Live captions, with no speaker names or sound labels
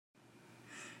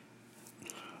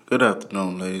Good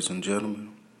afternoon, ladies and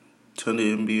gentlemen. To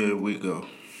the NBA we go.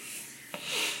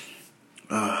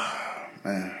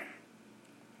 Man.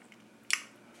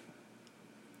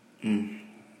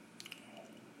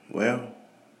 Well,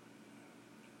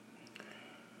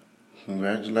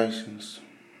 congratulations,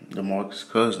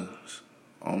 DeMarcus Cousins,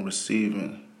 on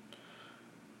receiving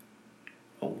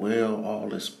a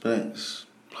all-expense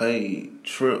paid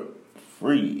trip,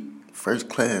 free, first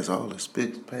class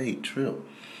all-expense paid trip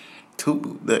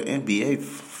to the NBA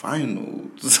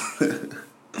Finals.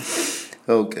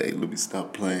 Okay, let me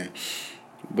stop playing.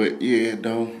 But yeah,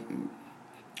 though,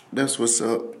 that's what's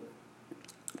up.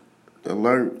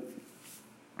 Alert,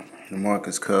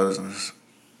 DeMarcus Cousins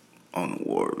on the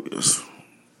Warriors.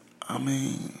 I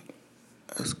mean,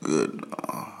 that's good.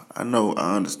 I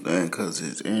understand because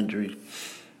his injury.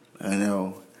 I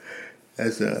know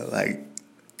that's a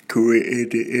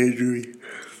career-ending injury.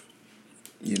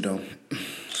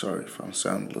 Sorry if I'm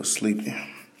sounding a little sleepy.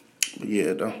 But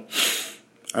yeah, though,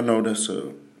 I know that's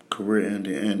a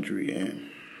career-ending injury,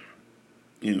 and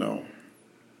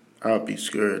I'll be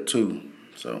scared too.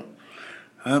 So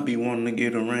I'll be wanting to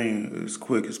get a ring as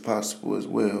quick as possible as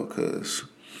well, because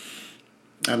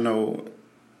I know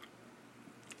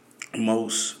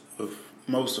most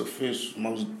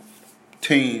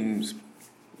teams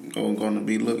are going to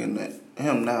be looking at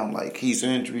him now like he's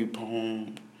injury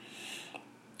prone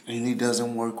and he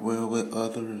doesn't work well with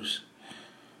others.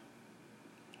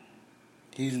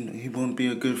 He won't be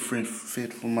a good fit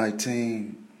for my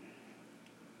team.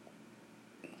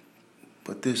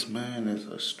 But this man is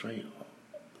a straight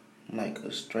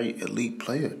elite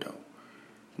player, though.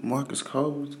 Marcus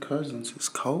Cousins is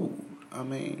cold. I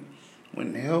mean,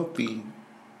 when healthy,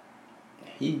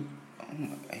 he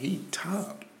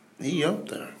top. He up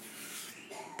there,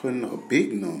 putting up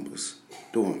big numbers,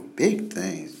 doing big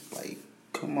things. Like,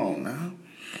 come on now,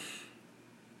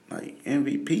 like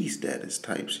MVP status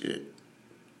type shit.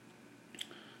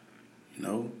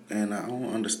 And I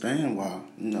don't understand why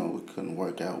it couldn't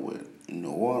work out with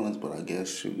New Orleans, but I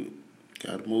guess you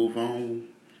gotta move on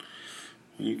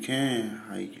when you can.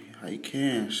 How you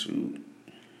can shoot.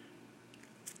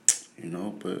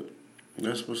 But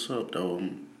that's what's up, though.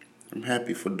 I'm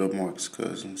happy for DeMarcus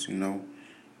Cousins.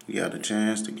 He got a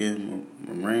chance to get him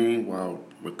a ring while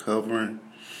recovering,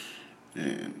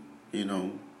 and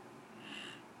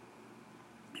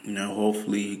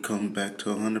hopefully he comes back to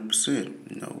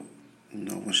 100%.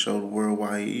 And show the world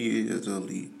why he is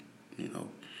elite.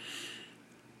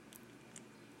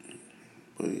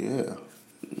 But yeah,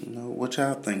 what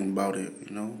y'all think about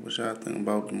it? What y'all think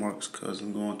about DeMarcus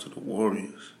Cousins going to the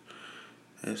Warriors?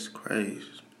 That's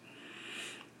crazy.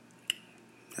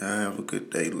 Y'all have a good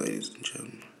day, ladies and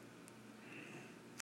gentlemen.